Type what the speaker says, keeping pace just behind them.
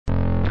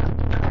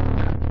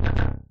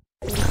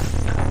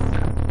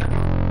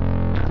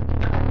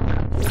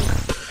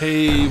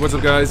Hey, what's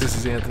up guys? This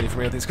is Anthony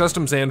from Anthony's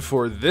Customs, and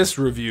for this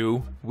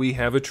review, we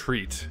have a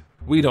treat.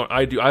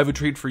 I have a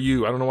treat for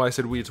you. I don't know why I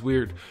said we, it's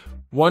weird.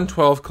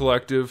 112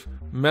 Collective,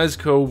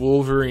 Mezco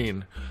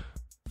Wolverine.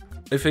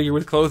 A figure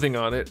with clothing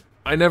on it.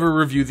 I never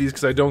review these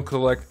because I don't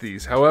collect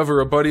these. However,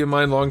 a buddy of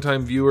mine,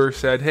 longtime viewer,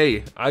 said,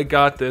 hey, I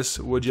got this.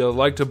 Would you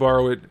like to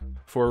borrow it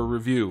for a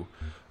review?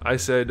 I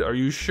said, are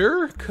you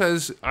sure?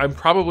 Because I'm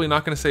probably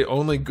not going to say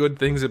only good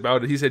things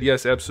about it. He said,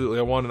 yes, absolutely.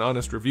 I want an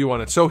honest review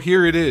on it. So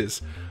here it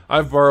is.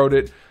 I've borrowed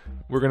it.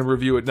 We're going to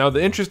review it. Now,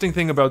 the interesting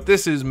thing about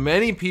this is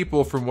many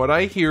people, from what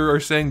I hear,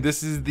 are saying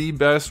this is the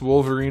best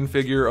Wolverine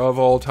figure of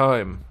all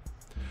time.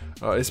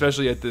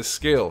 Especially at this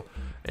scale.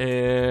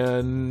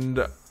 And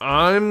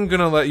I'm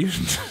gonna let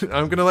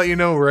you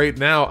know right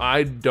now,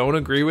 I don't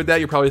agree with that.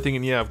 You're probably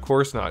thinking, yeah, of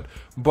course not.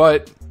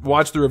 But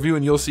watch the review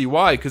and you'll see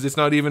why, because it's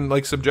not even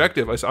like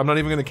subjective. I'm not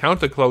even gonna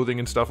count the clothing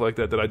and stuff like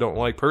that I don't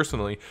like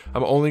personally.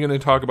 I'm only gonna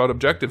talk about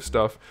objective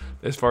stuff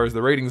as far as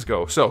the ratings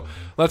go. So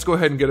let's go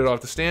ahead and get it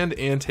off the stand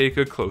and take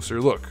a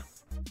closer look.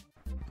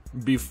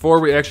 Before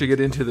we actually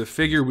get into the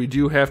figure, we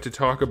do have to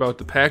talk about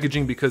the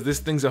packaging, because this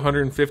thing's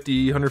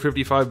 150,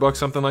 155 bucks,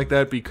 something like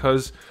that,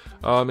 because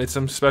it's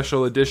some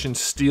special edition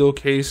steel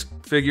case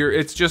figure.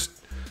 It's just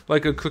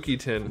like a cookie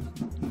tin.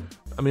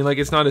 I mean, like,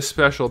 it's not a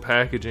special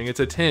packaging.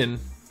 It's a tin.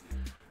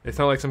 It's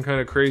not like some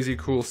kind of crazy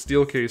cool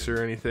steel case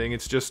or anything.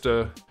 It's just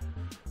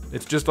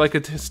like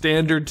a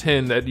standard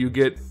tin that you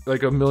get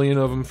like 1 million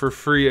of them for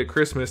free at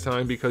Christmas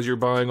time because you're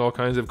buying all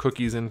kinds of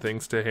cookies and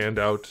things to hand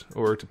out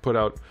or to put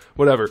out,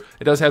 whatever.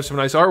 It does have some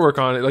nice artwork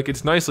on it, like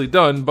it's nicely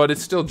done, but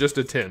it's still just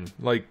a tin.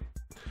 Like,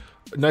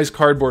 a nice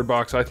cardboard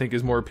box I think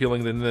is more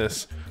appealing than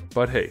this.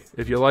 But hey,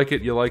 if you like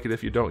it, you like it.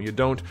 If you don't, you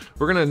don't.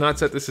 We're gonna not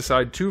set this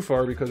aside too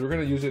far because we're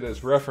gonna use it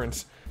as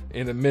reference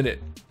in a minute.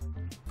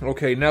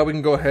 Okay, now we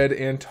can go ahead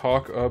and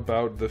talk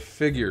about the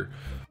figure.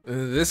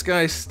 This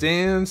guy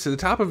stands to the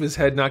top of his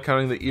head, not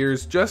counting the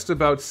ears, just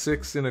about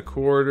 6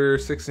 1/4,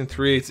 6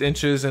 3/8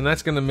 inches, and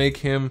that's gonna make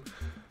him,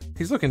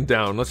 he's looking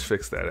down. Let's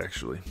fix that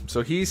actually.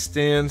 So he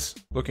stands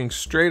looking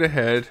straight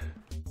ahead.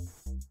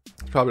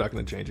 Probably not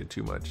gonna change it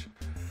too much.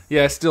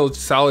 Yeah, still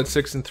solid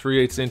 6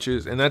 3/8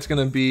 inches, and that's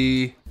gonna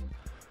be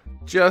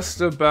just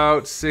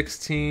about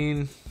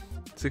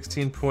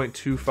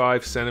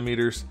 16.25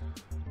 centimeters,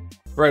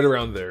 right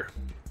around there.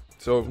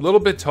 So a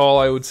little bit tall,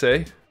 I would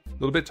say, a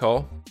little bit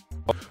tall.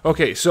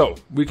 Okay, so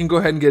we can go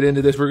ahead and get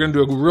into this. We're going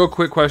to do a real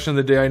quick question of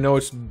the day. I know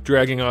it's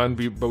dragging on,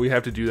 but we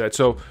have to do that.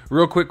 So,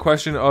 real quick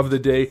question of the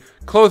day.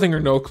 Clothing or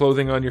no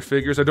clothing on your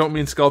figures? I don't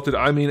mean sculpted,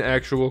 I mean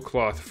actual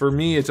cloth. For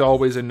me, it's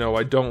always a no.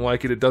 I don't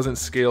like it. It doesn't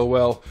scale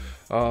well.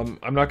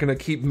 I'm not going to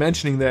keep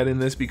mentioning that in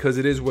this because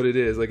it is what it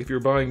is. Like, if you're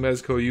buying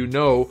Mezco, you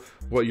know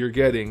what you're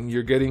getting.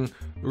 You're getting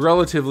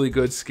relatively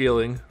good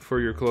scaling for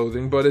your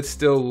clothing, but it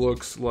still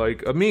looks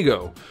like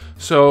Amigo.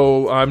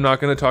 So I'm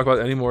not going to talk about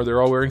it anymore.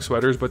 They're all wearing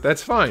sweaters, but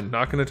that's fine.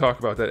 Not going to talk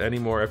about that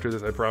anymore after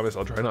this. I promise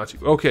I'll try not to.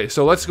 Okay,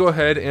 so let's go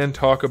ahead and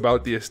talk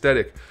about the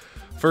aesthetic.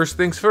 First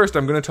things first,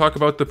 I'm going to talk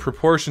about the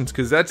proportions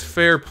because that's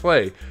fair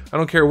play. I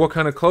don't care what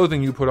kind of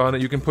clothing you put on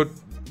it. You can put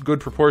good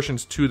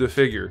proportions to the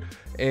figure.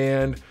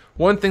 And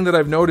one thing that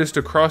I've noticed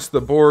across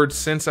the board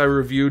since I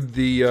reviewed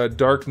the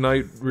Dark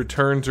Knight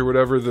Returns, or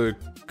whatever the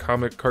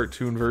comic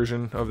cartoon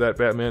version of that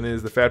Batman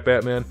is, the Fat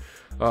Batman,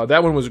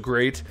 that one was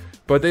great,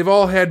 but they've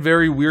all had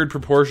very weird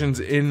proportions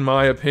in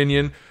my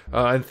opinion.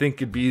 I think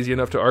it'd be easy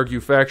enough to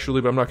argue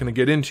factually, but I'm not going to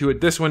get into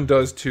it. This one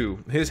does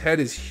too. His head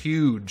is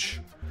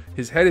huge.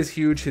 His head is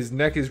huge, his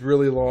neck is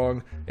really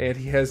long, and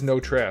he has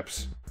no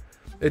traps.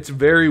 It's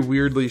very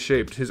weirdly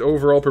shaped. His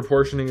overall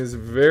proportioning is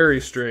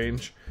very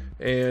strange,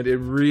 and it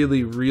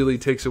really, really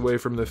takes away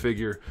from the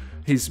figure.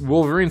 He's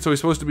Wolverine, so he's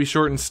supposed to be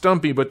short and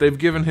stumpy, but they've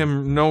given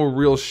him no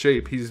real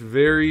shape. He's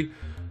very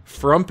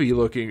frumpy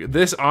looking.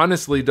 This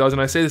honestly does,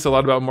 and I say this a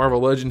lot about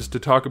Marvel Legends to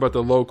talk about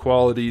the low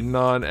quality,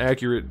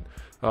 non-accurate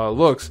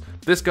looks.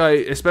 This guy,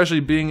 especially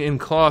being in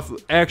cloth,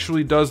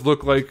 actually does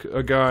look like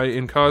a guy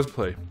in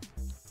cosplay.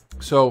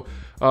 So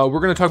we're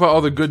going to talk about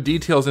all the good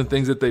details and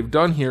things that they've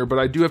done here, but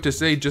I do have to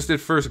say, just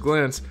at first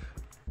glance,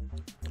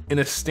 in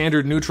a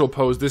standard neutral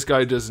pose, this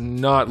guy does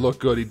not look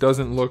good. He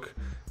doesn't look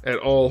at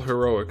all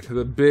heroic.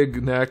 The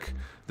big neck,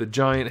 the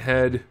giant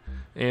head,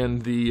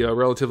 and the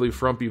relatively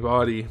frumpy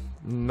body,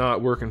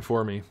 not working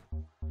for me.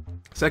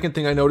 Second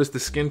thing I noticed,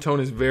 the skin tone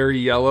is very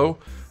yellow.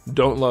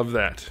 Don't love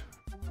that.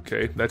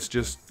 Okay, that's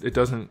just,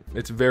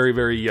 it's very,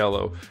 very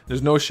yellow.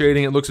 There's no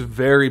shading, it looks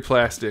very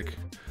plastic.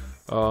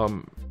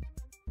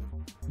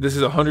 This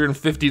is a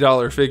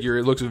 $150 figure.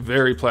 It looks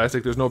very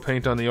plastic. There's no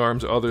paint on the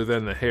arms other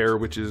than the hair,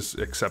 which is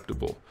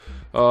acceptable.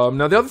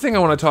 Now, the other thing I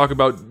want to talk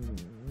about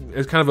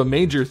as kind of a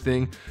major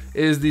thing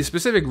is the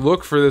specific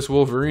look for this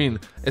Wolverine.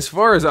 As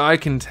far as I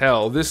can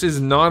tell, this is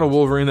not a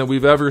Wolverine that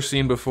we've ever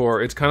seen before.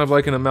 It's kind of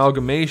like an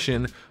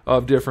amalgamation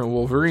of different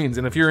Wolverines,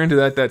 and if you're into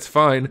that, that's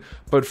fine.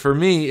 But for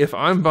me, if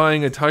I'm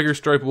buying a tiger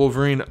stripe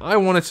Wolverine, I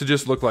want it to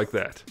just look like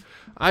that.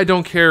 I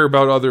don't care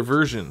about other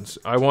versions.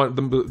 I want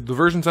the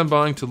versions I'm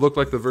buying to look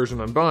like the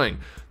version I'm buying.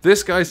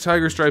 This guy's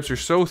tiger stripes are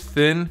so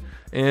thin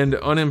and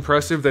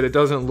unimpressive that it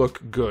doesn't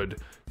look good.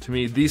 To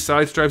me, these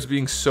side stripes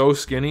being so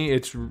skinny,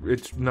 it's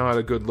not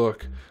a good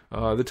look.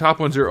 The top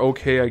ones are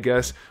okay, I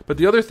guess. But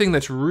the other thing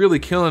that's really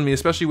killing me,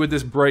 especially with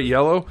this bright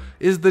yellow,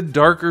 is the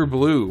darker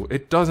blue.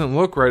 It doesn't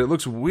look right. It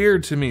looks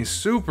weird to me.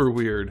 Super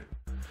weird.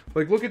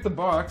 Like, look at the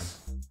box.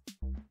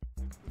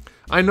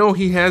 I know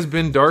he has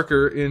been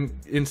darker in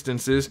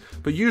instances,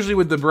 but usually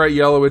with the bright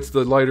yellow, it's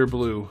the lighter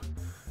blue.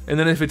 And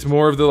then if it's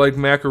more of the, like,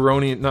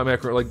 macaroni, not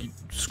macaroni, like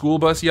school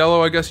bus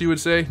yellow, I guess you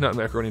would say. Not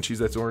macaroni and cheese,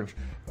 that's orange.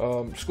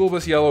 School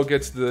bus yellow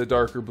gets the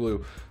darker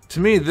blue. To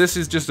me, this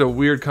is just a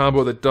weird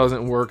combo that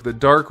doesn't work. The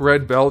dark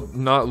red belt,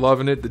 not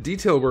loving it. The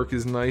detail work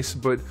is nice,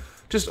 but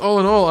just all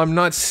in all, I'm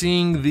not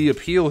seeing the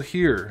appeal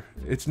here.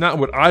 It's not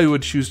what I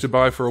would choose to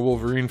buy for a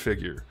Wolverine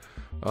figure.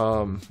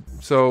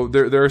 So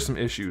there are some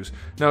issues.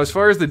 Now, as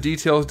far as the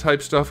detail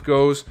type stuff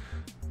goes,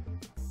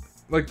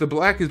 like, the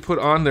black is put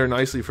on there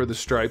nicely for the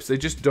stripes. They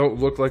just don't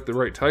look like the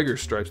right tiger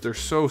stripes. They're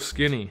so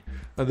skinny.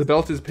 The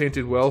belt is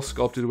painted well,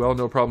 sculpted well,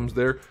 no problems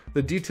there.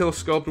 The detail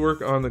sculpt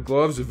work on the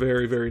gloves is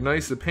very, very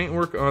nice. The paint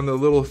work on the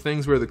little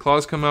things where the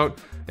claws come out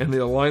and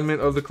the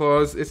alignment of the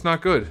claws, it's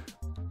not good.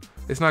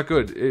 It's not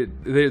good.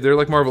 They're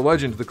like Marvel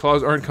Legends. The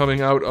claws aren't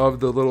coming out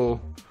of the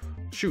little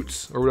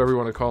shoots, or whatever you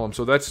want to call them,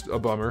 so that's a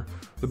bummer.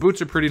 The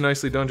boots are pretty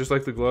nicely done, just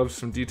like the gloves.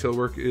 Some detail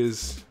work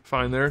is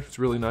fine there. It's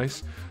really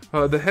nice.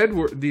 The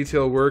head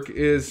detail work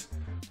is,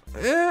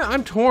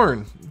 I'm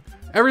torn.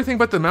 Everything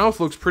but the mouth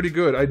looks pretty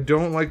good. I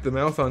don't like the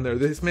mouth on there.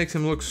 This makes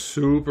him look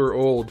super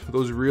old.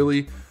 Those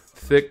really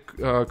thick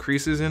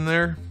creases in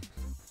there.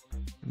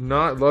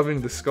 Not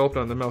loving the sculpt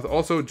on the mouth.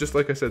 Also, just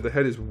like I said, the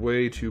head is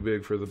way too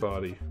big for the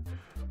body.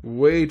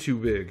 Way too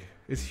big.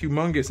 It's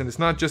humongous, and it's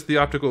not just the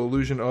optical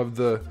illusion of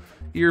the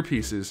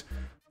earpieces.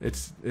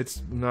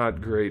 It's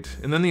not great.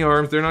 And then the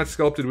arms, they're not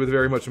sculpted with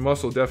very much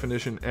muscle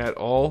definition at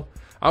all.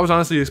 I was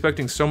honestly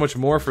expecting so much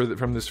more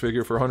from this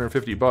figure for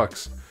 150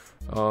 bucks.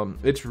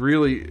 It's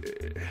really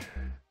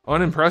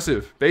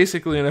unimpressive,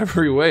 basically in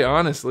every way,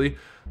 honestly.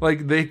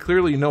 Like, they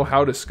clearly know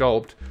how to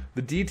sculpt.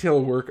 The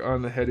detail work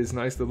on the head is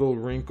nice, the little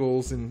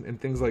wrinkles and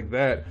things like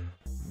that.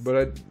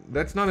 But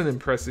that's not an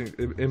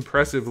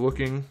impressive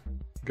looking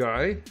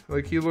guy.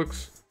 Like, he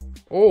looks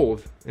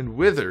old and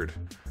withered.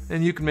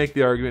 And you can make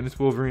the argument, it's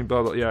Wolverine,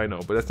 blah, blah. Yeah, I know,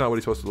 but that's not what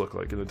he's supposed to look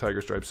like in the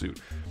tiger stripe suit.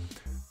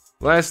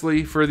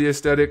 Lastly, for the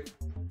aesthetic,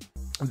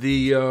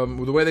 the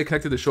way they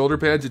connected the shoulder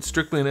pads, it's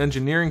strictly an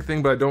engineering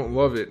thing, but I don't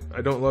love it.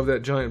 I don't love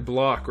that giant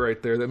block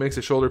right there. That makes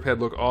the shoulder pad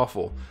look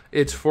awful.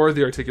 It's for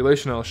the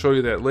articulation, I'll show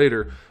you that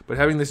later, but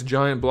having this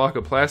giant block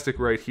of plastic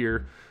right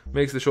here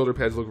makes the shoulder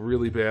pads look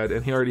really bad,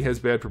 and he already has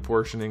bad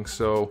proportioning,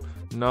 so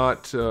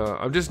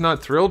I'm just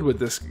not thrilled with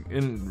this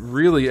in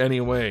really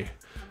any way.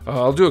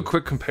 I'll do a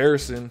quick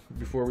comparison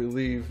before we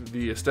leave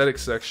the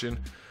aesthetics section.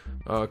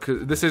 Cause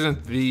this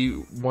isn't the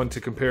one to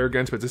compare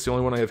against, but it's the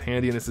only one I have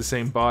handy, and it's the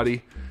same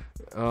body.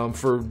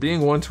 For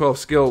being 112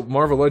 scale,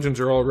 Marvel Legends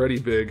are already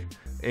big,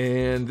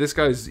 and this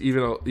guy's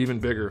even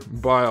bigger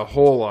by a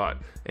whole lot.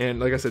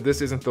 And like I said,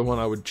 this isn't the one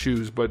I would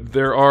choose, but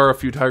there are a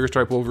few Tiger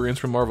Stripe Wolverines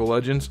from Marvel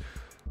Legends.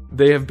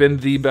 They have been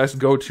the best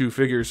go-to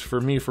figures for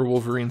me for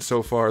Wolverine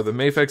so far. The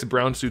Mafex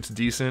brown suit's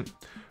decent,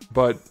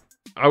 but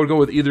I would go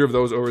with either of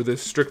those over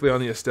this strictly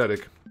on the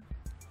aesthetic.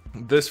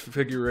 This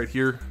figure right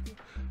here,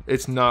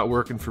 it's not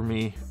working for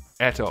me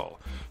at all.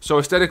 So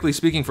aesthetically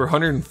speaking, for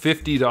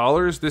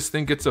 $150, this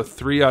thing gets a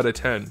 3 out of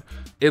 10.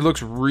 It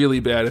looks really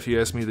bad if you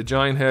ask me. The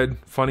giant head,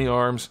 funny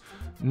arms,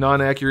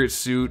 non-accurate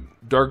suit,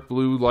 dark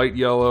blue, light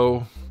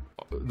yellow,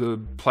 the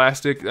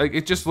plastic,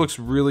 it just looks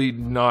really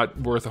not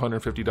worth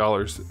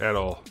 $150 at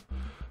all.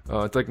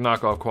 It's like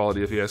knockoff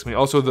quality if you ask me.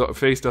 Also, the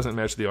face doesn't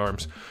match the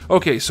arms.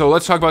 Okay, so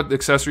let's talk about the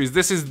accessories.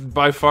 This is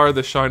by far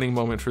the shining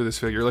moment for this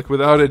figure. Like,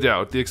 without a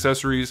doubt, the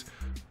accessories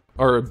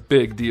are a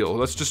big deal.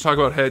 Let's just talk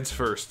about heads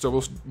first. So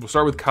we'll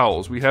start with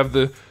cowls. We have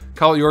the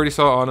cowl you already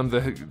saw on him,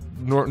 the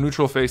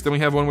neutral face. Then we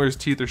have one where his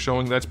teeth are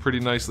showing. That's pretty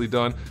nicely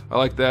done. I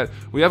like that.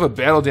 We have a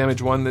battle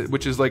damage one,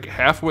 which is like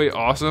halfway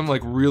awesome,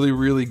 like really,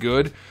 really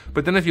good.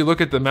 But then if you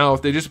look at the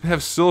mouth, they just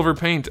have silver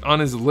paint on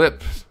his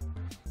lips.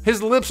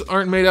 His lips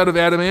aren't made out of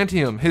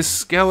adamantium. His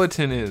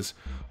skeleton is.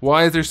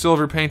 Why is there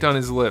silver paint on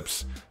his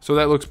lips? So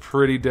that looks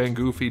pretty dang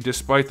goofy,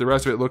 despite the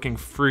rest of it looking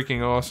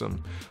freaking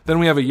awesome. Then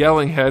we have a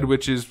yelling head,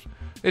 which is,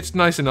 it's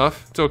nice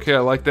enough. It's okay, I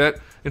like that.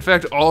 In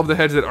fact, all of the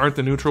heads that aren't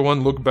the neutral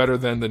one look better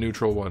than the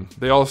neutral one.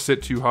 They all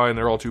sit too high and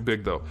they're all too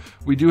big though.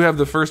 We do have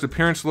the first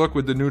appearance look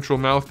with the neutral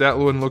mouth. That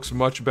one looks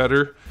much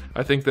better,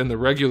 I think, than the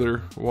regular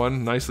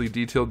one. Nicely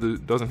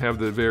detailed, doesn't have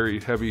the very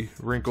heavy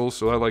wrinkles,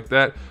 so I like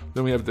that.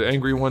 Then we have the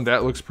angry one,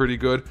 that looks pretty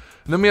good.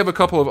 And then we have a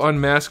couple of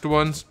unmasked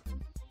ones.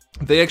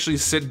 They actually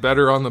sit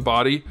better on the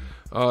body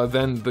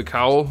than the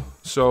cowl,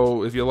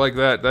 so if you like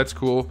that, that's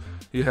cool.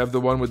 You have the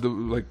one with the,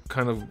 like,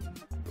 kind of,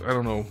 I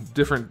don't know,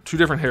 two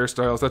different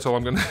hairstyles. That's all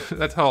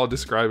that's how I'll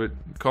describe it.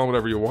 Call them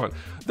whatever you want.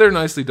 They're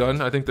nicely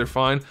done. I think they're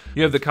fine.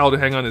 You have the cowl to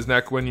hang on his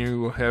neck when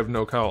you have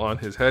no cowl on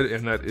his head,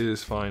 and that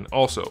is fine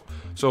also.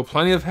 So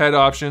plenty of head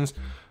options.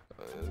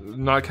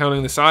 not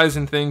counting the size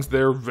and things,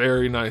 they're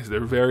very nice. They're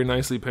very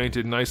nicely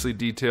painted, nicely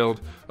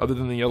detailed. Other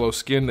than the yellow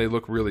skin, they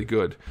look really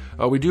good.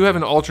 We do have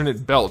an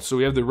alternate belt. So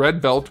we have the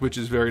red belt, which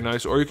is very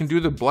nice, or you can do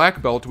the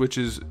black belt, which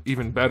is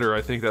even better.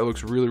 I think that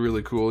looks really,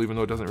 really cool, even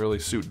though it doesn't really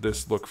suit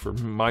this look for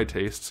my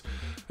tastes.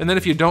 And then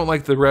if you don't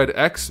like the red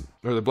X,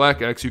 or the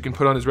black X, you can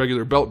put on his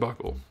regular belt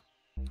buckle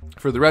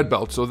for the red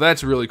belt. So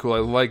that's really cool. I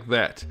like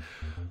that.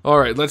 All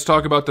right, let's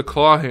talk about the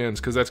claw hands,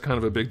 because that's kind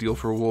of a big deal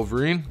for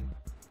Wolverine.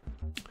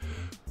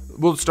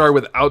 We'll start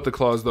without the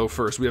claws though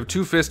first. We have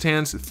 2 fist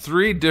hands,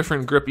 3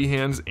 different grippy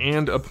hands,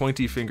 and a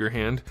pointy finger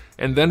hand.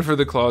 And then for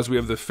the claws, we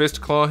have the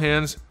fist claw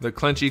hands, the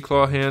clenchy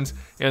claw hands,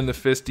 and the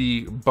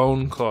fisty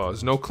bone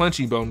claws. No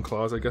clenchy bone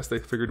claws. I guess they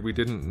figured we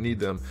didn't need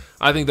them.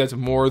 I think that's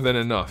more than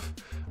enough.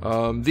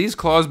 These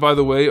claws, by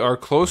the way, are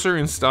closer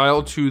in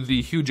style to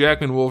the Hugh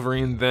Jackman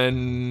Wolverine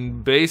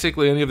than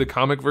basically any of the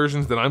comic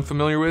versions that I'm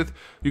familiar with.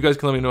 You guys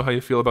can let me know how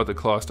you feel about the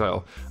claw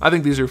style. I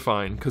think these are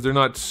fine, because they're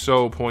not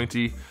so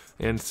pointy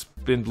and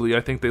spindly. I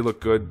think they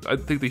look good. I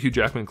think the Hugh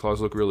Jackman claws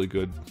look really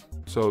good.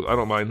 So I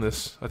don't mind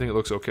this. I think it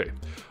looks okay.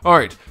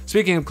 Alright,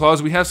 speaking of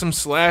claws, we have some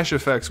slash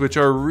effects, which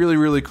are really,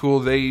 really cool.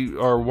 They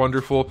are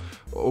wonderful.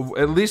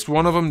 At least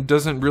one of them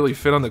doesn't really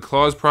fit on the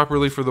claws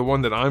properly for the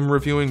one that I'm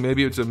reviewing.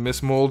 Maybe it's a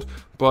mismold,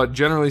 but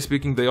generally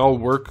speaking, they all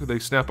work. They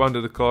snap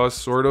onto the claws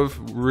sort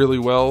of really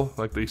well,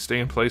 like they stay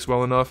in place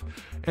well enough,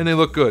 and they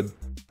look good.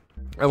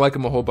 I like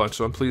them a whole bunch,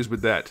 so I'm pleased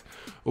with that.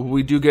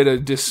 We do get a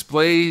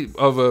display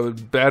of a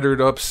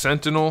battered up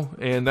Sentinel,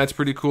 and that's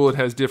pretty cool. It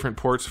has different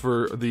ports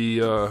for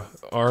the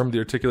arm, the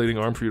articulating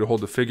arm for you to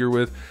hold the figure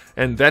with,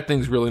 and that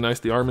thing's really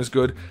nice. The arm is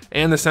good,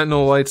 and the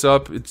Sentinel lights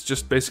up. It's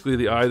just basically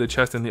the eye, the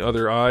chest, and the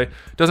other eye.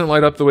 It doesn't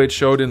light up the way it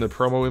showed in the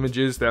promo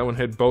images. That one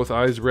had both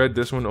eyes red.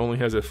 This one only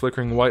has a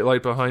flickering white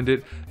light behind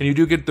it, and you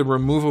do get the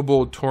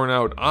removable torn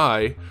out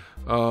eye.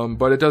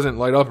 But it doesn't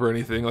light up or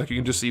anything. Like, you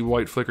can just see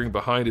white flickering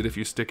behind it if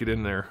you stick it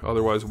in there.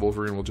 Otherwise,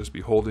 Wolverine will just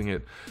be holding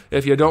it.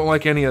 If you don't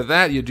like any of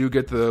that, you do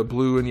get the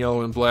blue and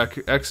yellow and black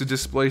X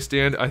display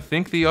stand. I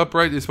think the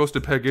upright is supposed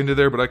to peg into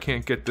there, but I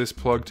can't get this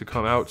plug to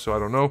come out, so I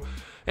don't know.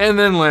 And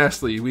then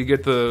lastly, we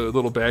get the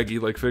little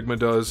baggie like Figma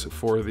does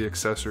for the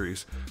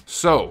accessories.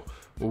 So,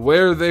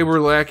 where they were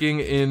lacking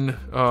in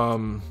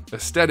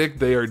aesthetic,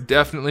 they are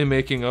definitely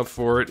making up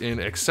for it in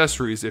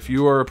accessories. If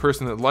you are a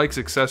person that likes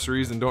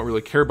accessories and don't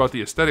really care about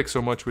the aesthetic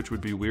so much, which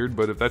would be weird,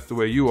 but if that's the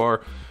way you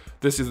are,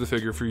 this is the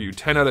figure for you.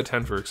 10 out of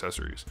 10 for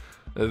accessories.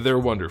 They're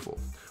wonderful.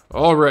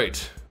 All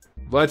right.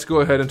 Let's go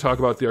ahead and talk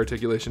about the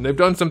articulation. They've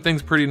done some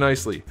things pretty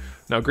nicely.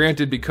 Now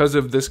granted, because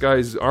of this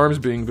guy's arms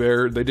being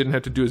bare, they didn't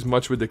have to do as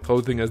much with the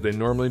clothing as they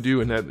normally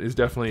do, and that is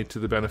definitely to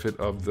the benefit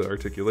of the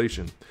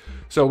articulation.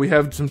 So we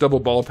have some double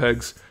ball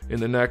pegs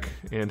in the neck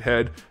and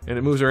head, and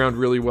it moves around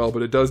really well,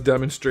 but it does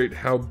demonstrate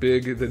how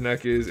big the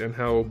neck is and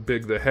how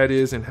big the head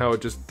is and how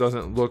it just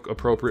doesn't look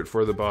appropriate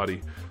for the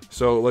body.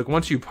 So like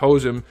once you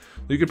pose him,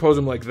 you can pose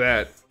him like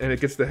that, and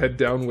it gets the head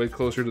down way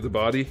closer to the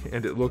body,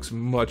 and it looks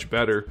much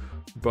better,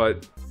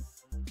 but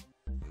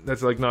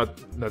that's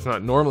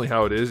not normally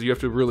how it is. You have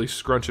to really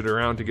scrunch it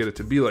around to get it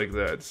to be like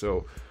that.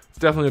 So it's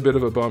definitely a bit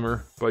of a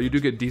bummer, but you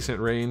do get decent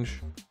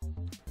range.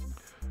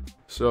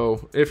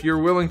 So if you're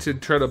willing to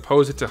try to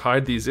pose it to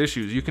hide these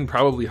issues, you can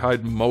probably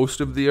hide most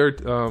of the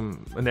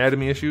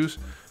anatomy issues,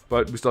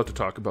 but we still have to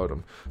talk about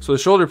them. So the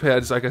shoulder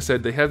pads, like I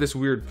said, they have this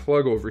weird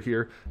plug over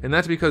here, and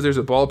that's because there's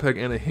a ball peg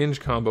and a hinge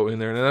combo in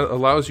there, and that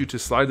allows you to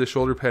slide the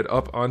shoulder pad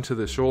up onto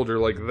the shoulder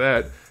like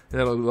that, and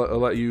that'll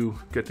let you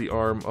get the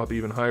arm up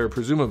even higher,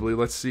 presumably.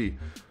 Let's see.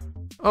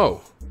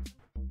 Oh.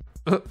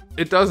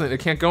 It doesn't. It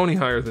can't go any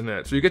higher than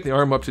that. So you get the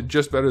arm up to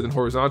just better than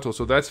horizontal,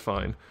 so that's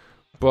fine.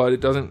 But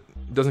it doesn't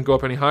go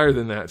up any higher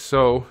than that,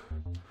 so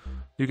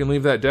you can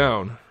leave that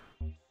down.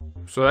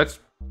 So that's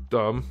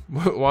dumb.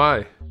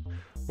 Why?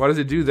 Why does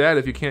it do that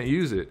if you can't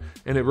use it?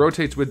 And it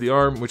rotates with the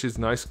arm, which is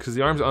nice, because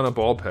the arm's on a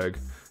ball peg,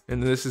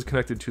 and this is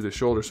connected to the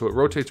shoulder, so it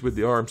rotates with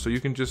the arm, so you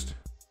can just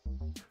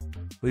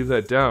leave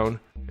that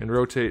down and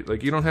rotate.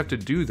 Like, you don't have to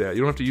do that.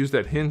 You don't have to use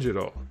that hinge at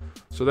all.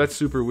 So that's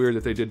super weird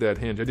that they did that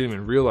hinge. I didn't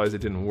even realize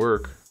it didn't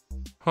work.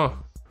 Huh.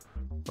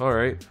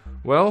 Alright.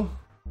 Well,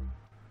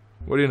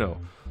 what do you know?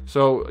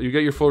 So you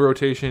get your full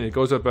rotation. It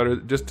goes up better,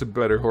 just to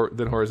better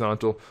than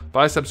horizontal.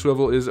 Bicep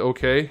swivel is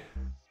okay.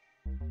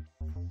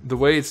 The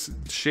way it's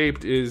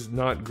shaped is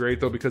not great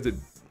though, because it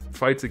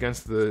fights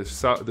against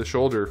the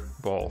shoulder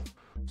ball.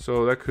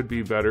 So that could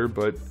be better,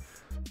 but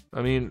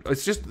I mean,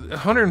 it's just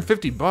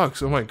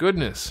 $150. Oh my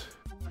goodness.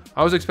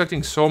 I was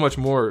expecting so much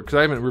more, because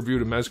I haven't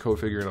reviewed a Mezco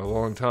figure in a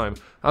long time.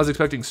 I was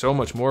expecting so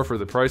much more for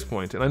the price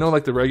point. And I know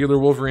like the regular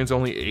Wolverine's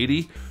only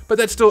 $80, but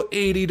that's still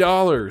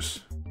 $80.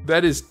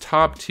 That is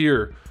top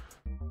tier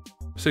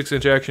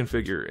 6-inch action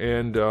figure,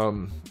 and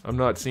I'm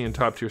not seeing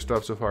top tier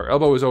stuff so far.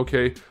 Elbow is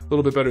okay, a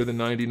little bit better than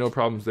 90, no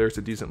problems there. It's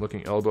a decent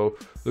looking elbow.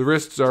 The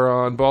wrists are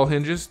on ball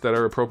hinges that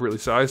are appropriately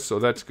sized, so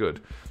that's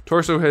good.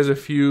 Torso has a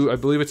few, I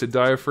believe it's a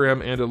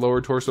diaphragm and a lower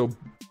torso.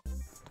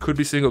 Could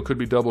be single, could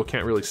be double,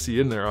 can't really see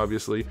in there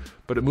obviously,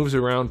 but it moves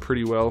around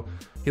pretty well.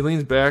 He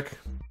leans back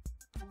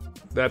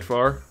that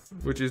far,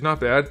 which is not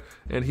bad.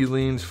 And he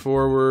leans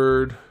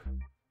forward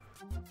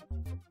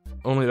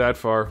only that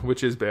far,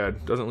 which is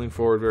bad. Doesn't lean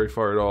forward very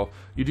far at all.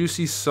 You do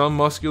see some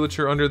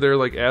musculature under there,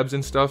 like abs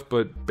and stuff,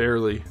 but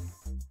barely.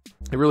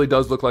 It really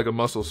does look like a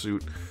muscle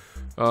suit.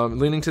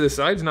 Leaning to the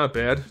side's not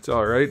bad. It's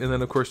alright. And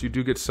then, of course, you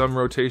do get some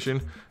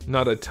rotation.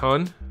 Not a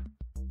ton.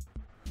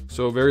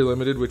 So very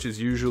limited, which is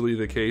usually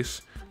the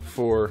case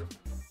for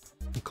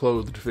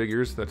clothed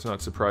figures. That's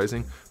not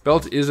surprising.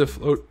 Belt is a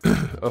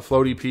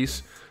floaty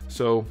piece,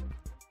 so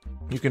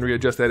you can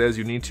readjust that as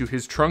you need to.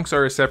 His trunks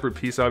are a separate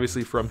piece,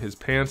 obviously, from his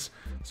pants,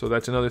 so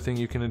that's another thing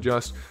you can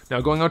adjust.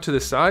 Now, going out to the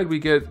side, we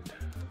get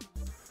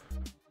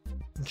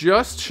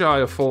just shy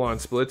of full-on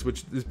splits,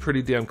 which is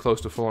pretty damn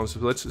close to full-on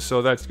splits,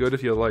 so that's good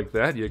if you like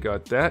that. You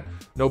got that.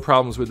 No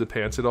problems with the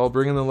pants at all.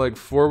 Bringing the leg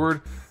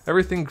forward,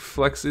 everything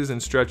flexes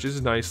and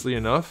stretches nicely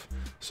enough,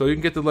 so you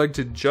can get the leg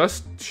to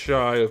just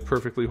shy of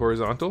perfectly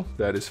horizontal.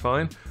 That is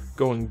fine.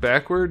 Going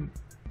backward,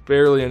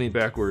 barely any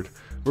backward.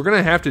 We're going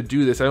to have to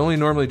do this. I only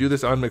normally do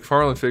this on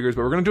McFarlane figures,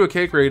 but we're going to do a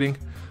cake rating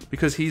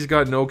because he's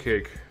got no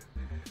cake.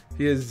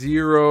 He has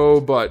zero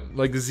butt,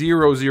 like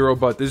zero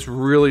butt. This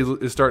really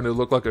is starting to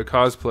look like a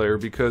cosplayer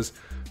because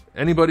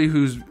anybody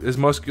who's as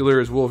muscular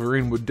as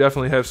Wolverine would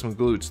definitely have some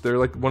glutes. They're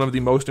like one of the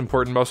most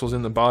important muscles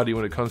in the body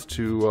when it comes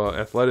to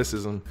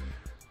athleticism.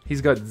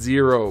 He's got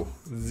zero.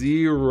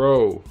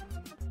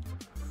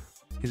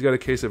 He's got a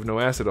case of no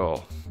ass at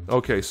all.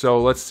 Okay,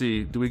 so let's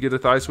see. Do we get a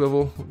thigh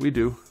swivel? We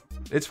do.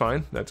 It's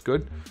fine. That's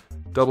good.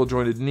 Double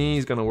jointed knee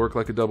is going to work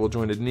like a double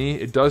jointed knee.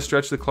 It does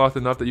stretch the cloth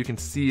enough that you can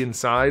see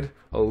inside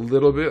a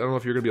little bit. I don't know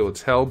if you're going to be able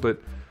to tell,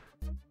 but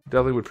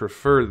definitely would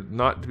prefer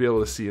not to be able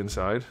to see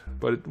inside.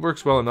 But it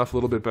works well enough, a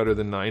little bit better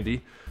than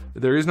 90.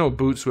 There is no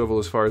boot swivel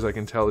as far as I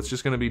can tell. It's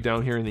just going to be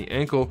down here in the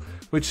ankle,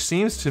 which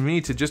seems to me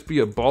to just be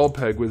a ball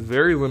peg with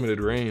very limited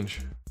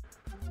range.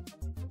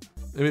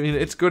 I mean,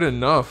 it's good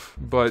enough,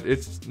 but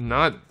it's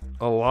not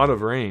a lot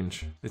of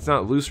range. It's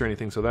not loose or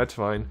anything, so that's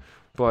fine.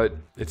 But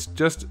it's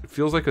just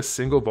feels like a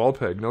single ball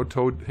peg. No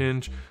toe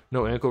hinge,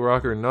 no ankle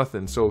rocker,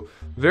 nothing. So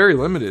very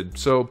limited.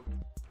 So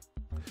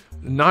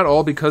not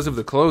all because of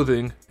the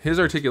clothing.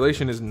 His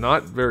articulation is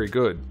not very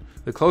good.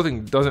 The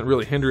clothing doesn't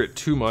really hinder it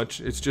too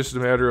much. It's just a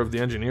matter of the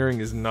engineering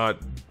is not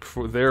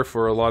there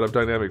for a lot of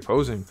dynamic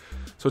posing.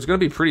 So it's going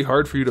to be pretty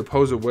hard for you to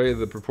pose away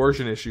the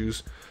proportion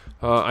issues,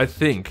 I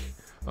think.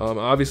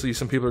 Obviously,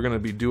 some people are going to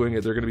be doing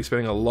it. They're going to be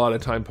spending a lot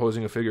of time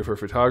posing a figure for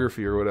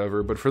photography or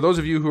whatever. But for those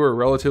of you who are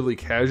relatively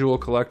casual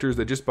collectors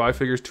that just buy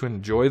figures to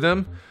enjoy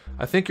them,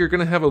 I think you're going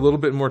to have a little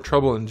bit more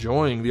trouble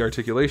enjoying the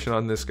articulation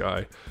on this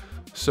guy.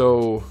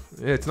 So,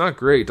 yeah, it's not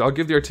great. I'll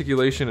give the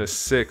articulation a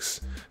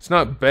 6. It's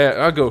not bad.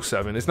 I'll go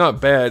 7. It's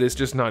not bad. It's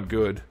just not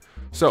good.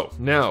 So,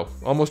 now,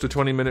 almost a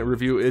 20-minute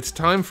review. It's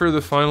time for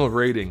the final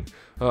rating.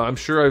 I'm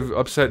sure I've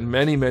upset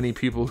many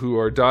people who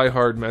are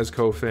die-hard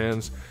Mezco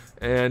fans.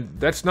 And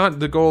that's not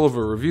the goal of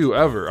a review,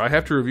 ever. I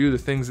have to review the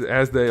things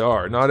as they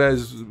are, not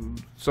as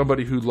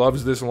somebody who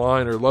loves this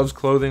line or loves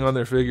clothing on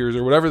their figures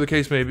or whatever the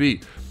case may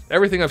be.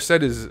 Everything I've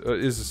said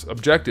is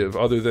objective,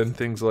 other than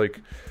things like...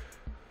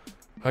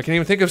 I can't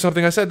even think of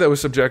something I said that was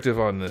subjective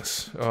on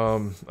this.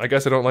 I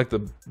guess I don't like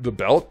the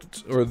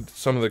belt or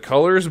some of the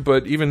colors,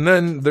 but even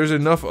then, there's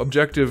enough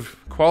objective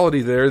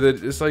quality there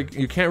that it's like,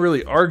 you can't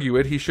really argue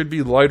it. He should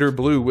be lighter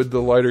blue with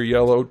the lighter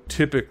yellow,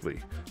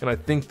 typically. And I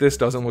think this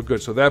doesn't look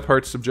good, so that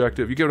part's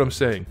subjective. You get what I'm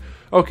saying?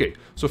 Okay,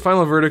 so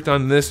final verdict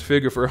on this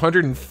figure for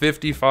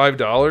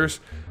 $155.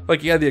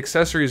 Like, yeah, the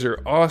accessories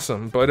are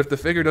awesome, but if the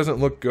figure doesn't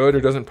look good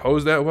or doesn't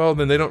pose that well,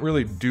 then they don't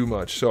really do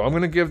much. So I'm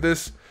going to give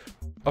this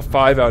a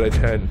 5 out of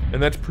 10,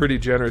 and that's pretty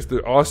generous.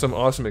 The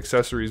awesome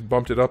accessories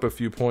bumped it up a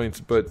few points,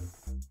 but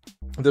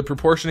the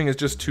proportioning is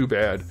just too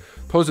bad.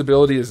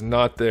 Posability is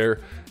not there,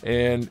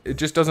 and it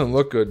just doesn't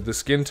look good. The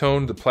skin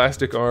tone, the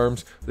plastic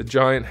arms, the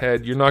giant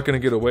head, you're not going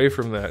to get away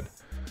from that.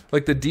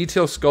 Like, the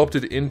detail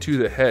sculpted into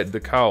the head, the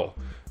cowl,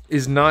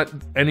 is not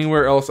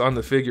anywhere else on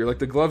the figure. Like,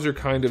 the gloves are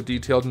kind of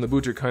detailed and the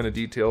boots are kind of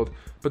detailed,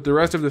 but the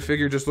rest of the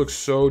figure just looks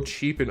so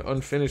cheap and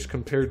unfinished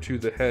compared to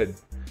the head,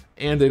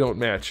 and they don't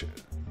match.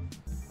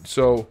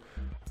 So,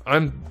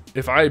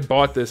 if I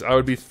bought this, I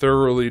would be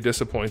thoroughly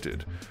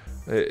disappointed.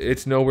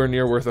 It's nowhere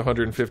near worth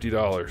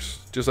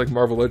 $150. Just like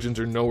Marvel Legends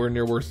are nowhere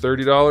near worth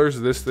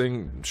 $30, this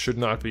thing should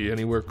not be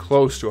anywhere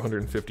close to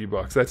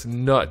 $150. That's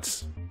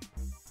nuts.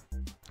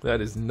 That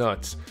is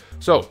nuts.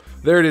 So,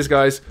 there it is,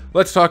 guys.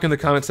 Let's talk in the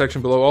comment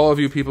section below. All of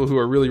you people who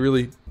are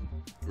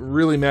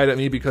really mad at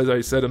me because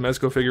I said a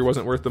Mezco figure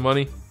wasn't worth the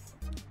money,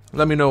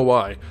 let me know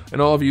why.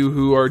 And all of you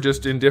who are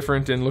just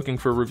indifferent and looking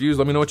for reviews,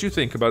 let me know what you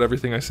think about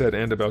everything I said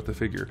and about the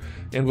figure.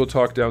 And we'll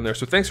talk down there.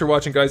 So thanks for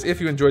watching, guys. If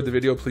you enjoyed the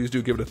video, please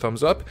do give it a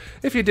thumbs up.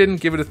 If you didn't,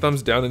 give it a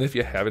thumbs down. And if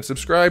you haven't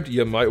subscribed,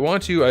 you might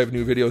want to. I have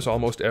new videos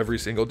almost every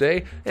single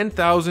day, and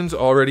thousands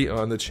already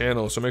on the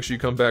channel. So make sure you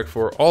come back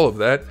for all of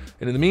that.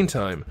 And in the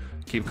meantime,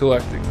 keep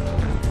collecting.